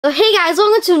Hey guys,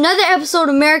 welcome to another episode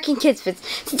of American Kids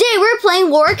Vids. Today we're playing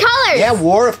War of Colors. Yeah,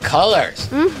 War of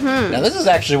Colors. Now this is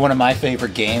actually one of my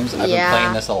favorite games. I've been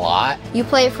playing this a lot. You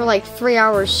play it for like 3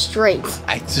 hours straight.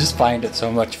 I just find it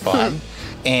so much fun.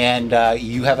 And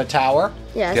you have a tower.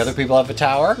 Yes. The other people have a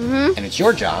tower. And it's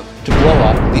your job to blow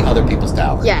up the other people's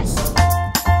towers. Yes.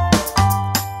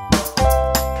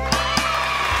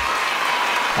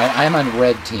 I'm on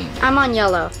red team. I'm on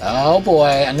yellow. Oh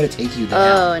boy, I'm going to take you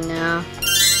down. Oh no.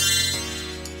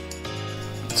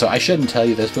 So I shouldn't tell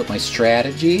you this, but my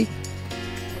strategy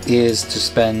is to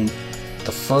spend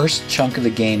the first chunk of the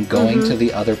game going to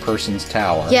the other person's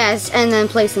tower. Yes, and then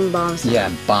placing bombs. Yeah,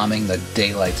 and bombing the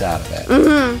daylights out of it.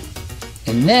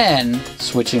 And then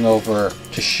switching over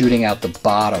to shooting out the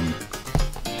bottom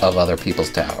of other people's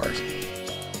towers.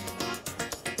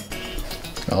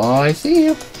 Oh, I see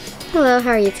you. Hello,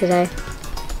 how are you today?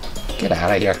 Get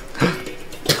out of here.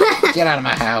 Get out of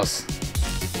my house.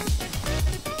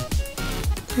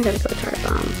 I gotta go try to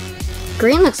bomb.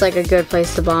 Green looks like a good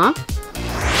place to bomb.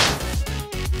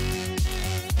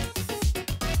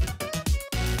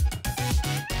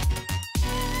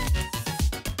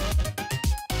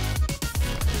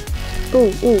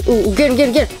 Ooh, ooh, ooh, get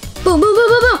him. Boom, boom, boom,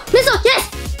 boom, boom. Missile, yes!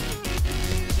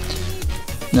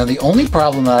 Now the only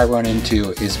problem that I run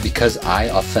into is because I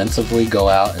offensively go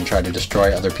out and try to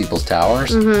destroy other people's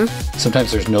towers.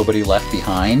 Sometimes there's nobody left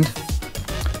behind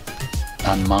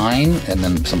on mine, and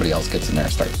then somebody else gets in there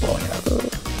and starts blowing it up. No way.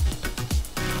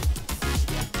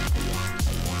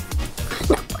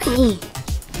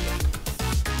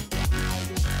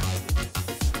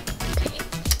 Okay.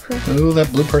 Ooh,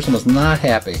 that blue person was not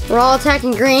happy. We're all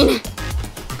attacking green.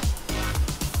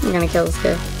 I'm gonna kill this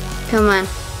guy. Come on.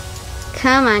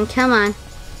 Come on, come on.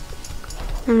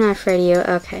 I'm not afraid of you.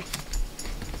 Okay.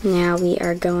 Now we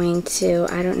are going to...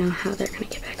 I don't know how they're gonna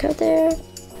get back out there.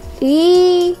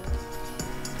 Eee!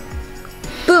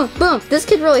 Boom, boom. This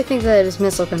kid really thinks that his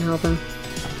missile can help him.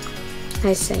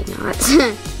 I say not.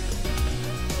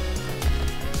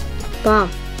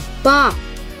 Bomb. Bomb.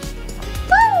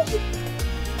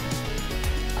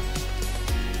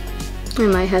 Boom. I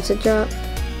might have to drop.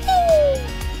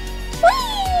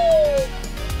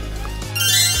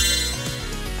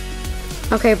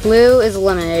 Okay, blue is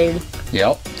eliminated.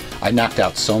 Yep. I knocked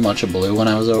out so much of blue when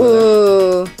I was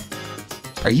over there.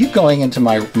 Are you going into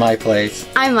my place?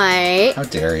 I might. How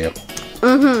dare you?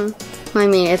 I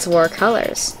mean, it's War of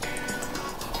Colors.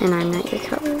 And I'm not your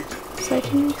color. So I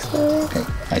can mix color. Okay,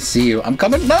 I see you. I'm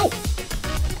coming. No!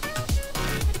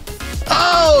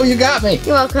 Oh, you got me!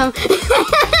 You're welcome.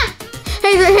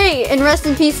 Hey, and rest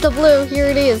in peace to blue. Here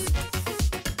it is.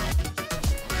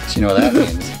 Do you know what that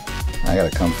means? I gotta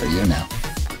come for you now.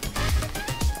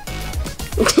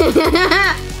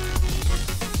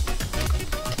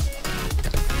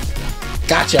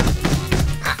 Gotcha!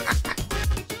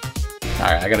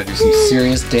 Alright, I gotta do some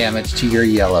serious damage to your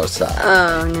yellow side.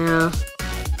 Oh no.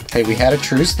 Hey, we had a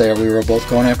truce there. We were both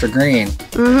going after green.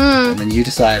 And then you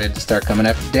decided to start coming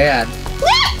after Dad.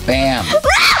 Bam!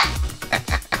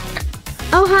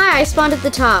 Oh hi, I spawned at the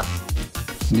top.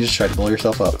 You just tried to blow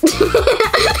yourself up.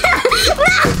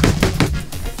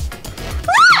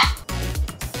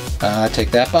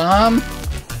 Take that bomb.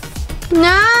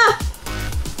 No!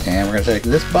 And we're gonna take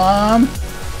this bomb.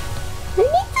 I need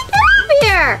to get out of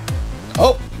here!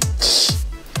 Oh!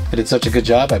 I did such a good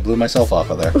job, I blew myself off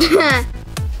of there.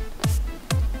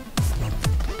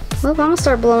 Well, I'm gonna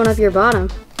start blowing up your bottom.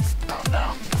 Oh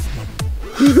no.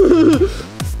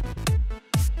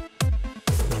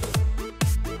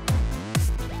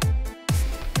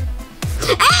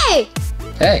 Hey!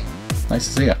 Hey, nice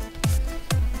to see you.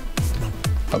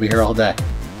 I'll be here all day.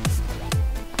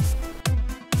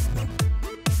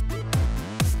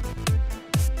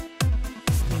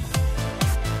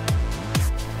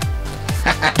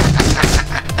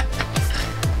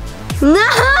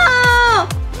 No!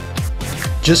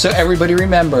 Just so everybody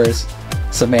remembers,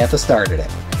 Samantha started it.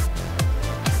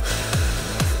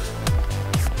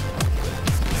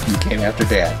 You came after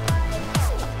Dad.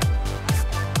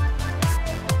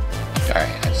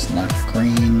 Alright, I just knocked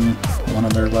green, one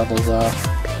of their levels off.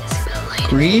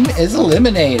 Green is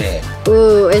eliminated.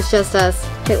 Ooh, it's just us.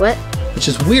 Wait, what? Which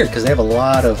is weird, because they have a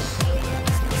lot of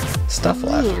stuff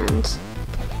left.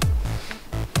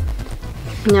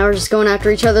 And now we're just going after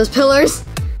each other's pillars.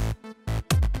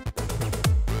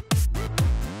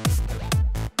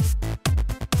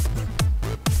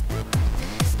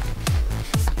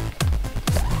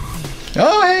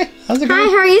 Oh, hey! How's it going? Hi,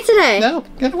 how are you today? No,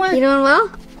 get away. You doing well?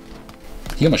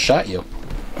 He almost shot you.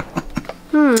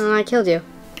 I killed you.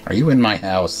 Are you in my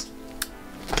house?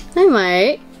 I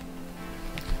might.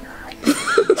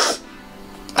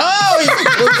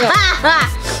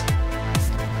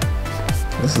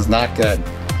 This is not good.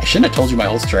 I shouldn't have told you my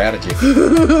whole strategy.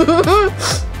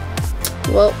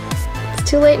 Well, it's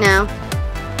too late now.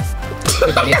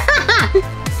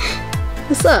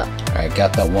 What's up? Alright,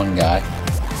 got that one guy.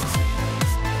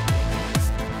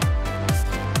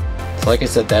 So like I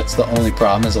said, that's the only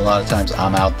problem is a lot of times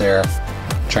I'm out there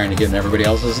trying to get in everybody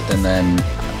else's and then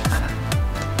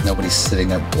nobody's sitting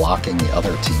there blocking the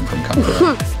other team from coming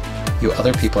in. You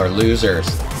other people are losers.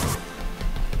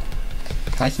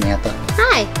 Hi, Samantha.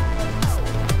 Hi.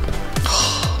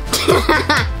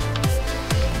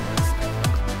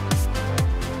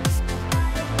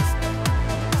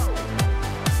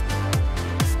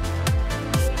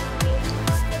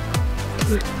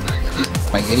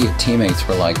 My idiot teammates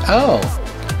were like, oh,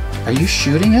 are you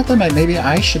shooting at them? Maybe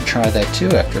I should try that too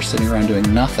after sitting around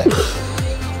doing nothing.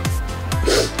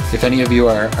 If any of you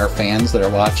are fans that are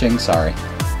watching, sorry.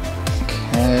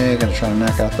 Okay, gonna try to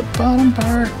knock out the bottom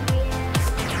part.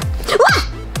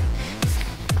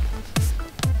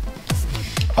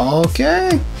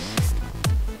 Okay.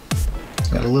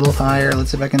 Got a little higher.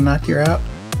 Let's see if I can knock you out.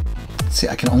 See,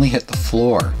 I can only hit the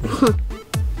floor.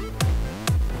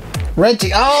 Red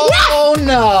team. Oh,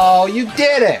 no, you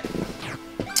did it.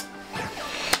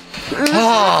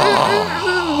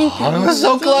 Oh, it was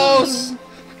so close.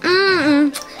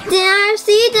 Did I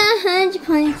see the 100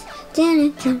 points?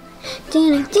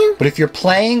 But if you're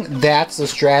playing, that's the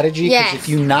strategy. Because if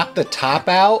you knock the top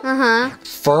out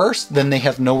first, then they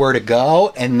have nowhere to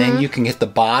go, and then you can hit the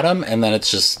bottom, and then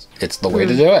it's the way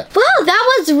to do it. Wow,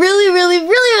 that was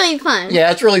really fun.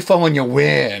 Yeah, it's really fun when you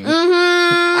win.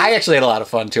 I actually had a lot of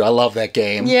fun too. I love that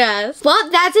game. Yes. Well,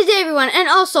 that's it, everyone. And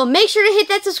also, make sure to hit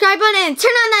that subscribe button and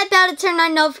turn on that bell to turn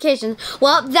on notifications.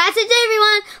 Well, that's it,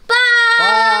 everyone.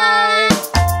 Bye.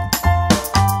 Bye.